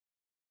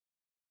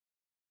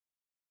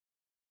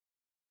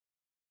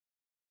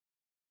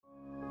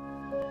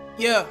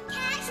Yeah.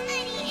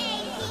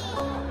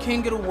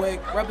 King of the wig,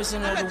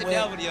 representative of the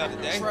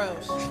wig.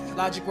 Trails.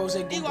 Logic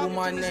Rozay, Google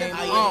my name.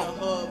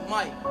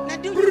 Mike. Now,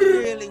 do you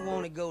really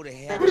want to go to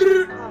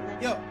heaven?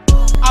 Yo.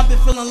 I've been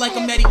feeling like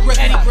I'm Eddie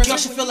Griffin. Y'all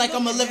should feel like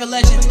I'm a living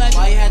legend.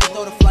 Why you had to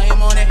throw the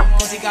flame on it?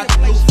 Cause he got the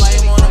blue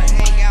flame on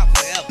him.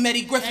 I'm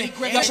Eddie Griffin.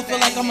 Y'all should feel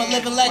like I'm a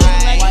living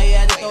legend. Why you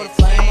had to throw the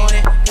flame on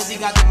it? Cause he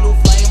got the blue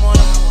flame on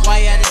him. Why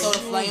you had to throw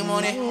the flame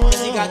on it?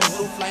 Cause he got the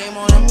blue flame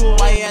on him.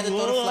 Why you had to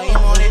throw the flame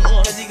on it?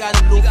 Cause he got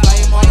the blue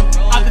flame on him.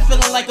 I've been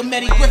feeling like I'm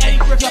Eddie Griffin.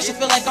 Y'all should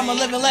feel like I'm a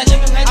living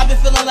legend. I've been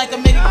feeling like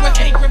I'm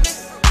Eddie Griffin.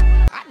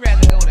 I'd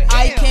rather go to hell.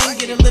 I can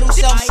get a little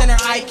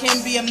self-centered, I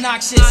can be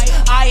obnoxious.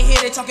 I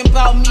hear they talking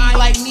about me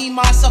like me,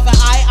 myself, and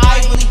I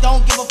really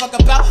don't give a fuck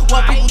about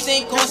what people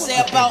think or say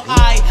about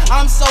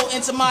I'm so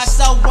into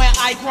myself when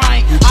I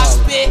grind. I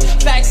spit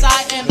facts,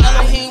 I am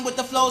Elohim with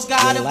the flows,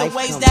 God of the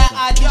ways that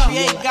I do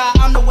create God.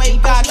 I'm the way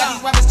God. Got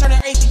these rappers turning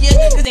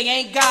atheists cause they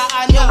ain't God.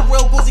 I know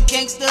real bulls and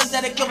gangsters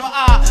that are good for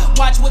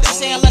watch what they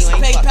say unless you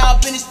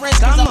PayPal, business friends,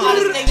 cause I'm out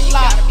of state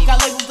fly.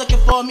 Got labels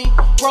looking for me,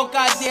 broke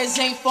ideas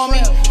ain't for me.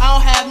 I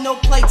don't have no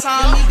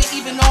playtime,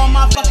 even on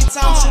my fucking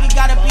time. Shit, he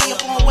gotta be up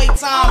on wait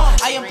time.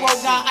 I am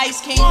broke, got Ice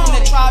King from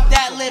the tribe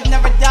that live,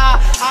 never die.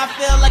 I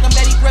feel like I'm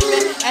Eddie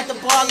Griffin at the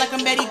bar, like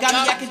I'm Eddie. Got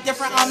me acting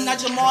different. I'm not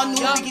Jamal,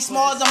 new Biggie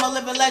Smallz. I'm a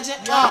living legend.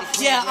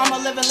 Yeah, I'm a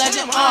living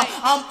legend.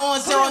 I'm on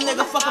zero,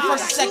 nigga. Fuck a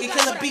first and second.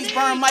 Killer beats,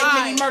 burn mic,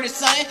 make me murder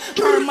something.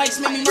 Burn mics,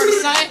 make me murder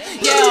something.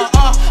 Yeah,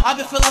 I've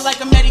been feeling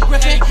like I'm Eddie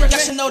Griffin. Y'all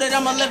should know that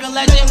I'm a living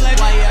legend.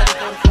 Why you had to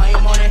throw the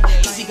flame on it?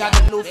 Cause he got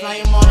the blue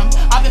flame on him.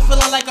 I've been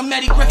feeling like I'm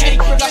Eddie Griffin.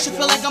 Y'all should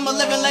feel like I'm a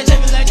living legend.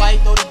 Why you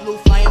throw the blue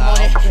flame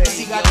on it? Cause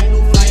he got the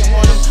blue flame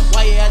on him.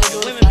 Why you had to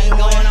throw the flame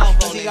on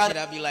it? Cause he got it.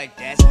 I'll be like,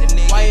 that's the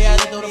nigga. Why you had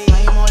to throw the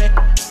flame on it?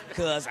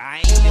 Cause I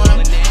ain't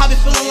doing that. I've been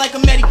feeling like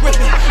I'm Eddie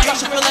Griffin. Y'all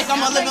should feel like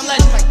I'm a living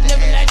legend.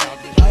 Living legend.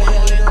 Why you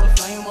had to throw the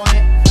flame on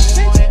it?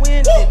 Since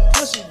when did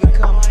pussy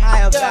become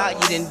higher value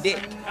than dick?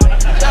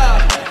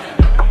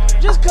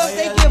 Just cause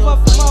they give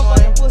up the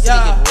motherfucking pussy, they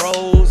get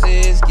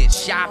roses, get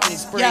shopping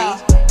sprees.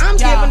 I'm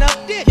giving up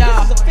dick.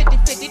 This is a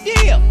 50-50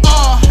 deal.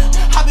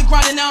 I've been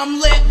grinding, now I'm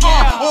lit.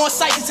 On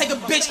site to take a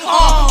bitch.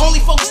 Only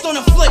focused on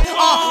the flip.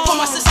 For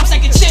my system,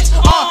 second chicks.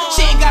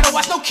 She ain't gotta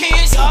watch no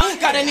kids.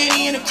 Got a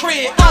nitty in the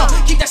crib.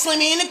 Keep that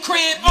slimmy in the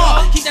crib.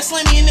 Keep that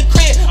slimmy in the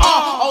crib.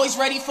 Always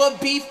ready for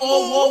beef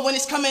or war when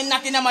it's coming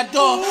knocking at my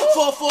door.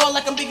 4-4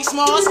 like I'm Biggie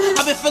Smallz.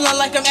 I've been feeling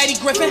like I'm Eddie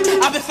Griffin.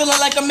 I've been feeling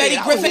like I'm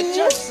Eddie Griffin.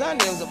 Church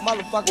Sunday was a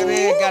motherfucker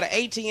there got an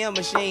ATM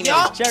machine in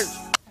his church.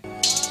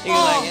 He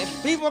was like,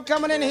 people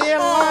coming in here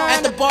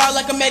at the bar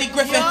like I'm Eddie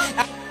Griffin.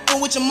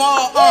 With your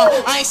ma,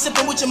 I ain't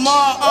sipping with your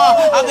ma.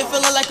 I've been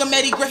feeling like I'm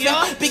Eddie Griffin.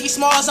 Biggie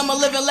Smallz, I'm a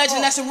living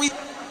legend. That's a reason.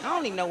 I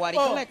don't even know why they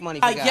collect money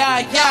for I've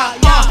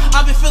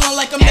been feeling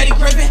like I'm Eddie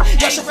Griffin.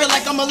 Y'all should feel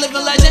like I'm a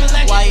living legend.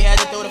 Why he had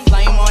to throw the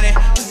flame on it?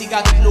 Cause he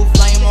got the blue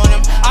flame on him.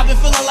 I've been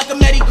feeling like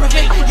I'm Eddie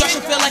Griffin. Y'all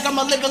should feel like I'm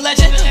a living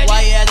legend.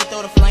 Why he had to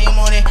throw the flame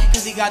on it?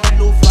 Cause he got the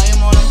blue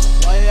flame on him.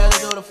 Why he had to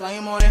throw the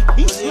flame on it?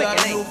 Cause he got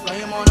the blue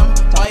flame on him.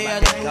 Why he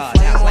had the blue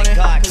flame on it?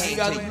 Cause he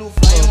got the blue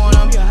flame on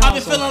him. I've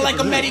been feeling like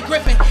I'm Eddie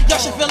Griffin.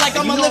 Y'all should feel like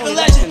I'm a living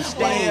legend.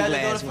 Why he had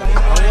to throw the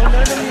flame on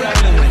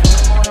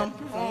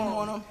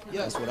him?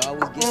 That's what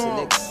always gets a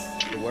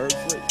nigga. The word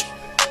free.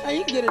 Now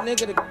you can get a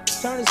nigga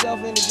to turn himself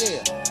into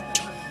jail.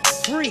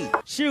 Free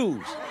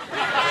shoes.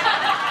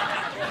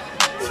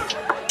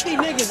 These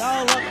niggas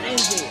all up in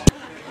jail.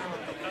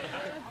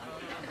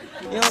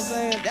 You know what I'm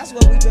saying? That's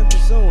what we've been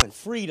pursuing.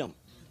 Freedom.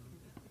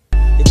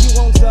 If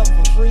you want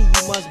something for free,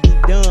 you must be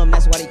dumb.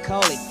 That's why they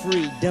call it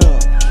free dumb. You know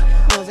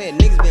what I'm saying?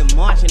 Niggas been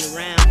marching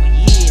around for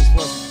years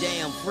for some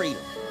damn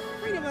freedom.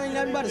 Freedom ain't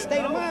nothing but a state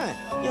of mind.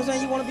 You know what I'm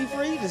saying? You want to be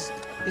free?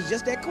 It's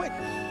just that quick.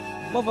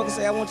 Motherfucker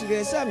say, I want you to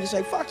accept me. You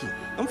say, fuck you.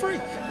 I'm free.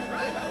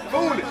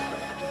 Foolish.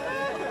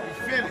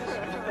 Finish.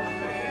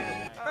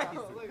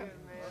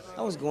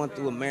 I was going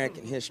through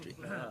American history.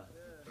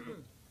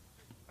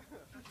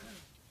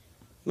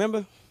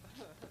 Remember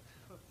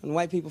when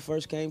white people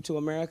first came to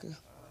America?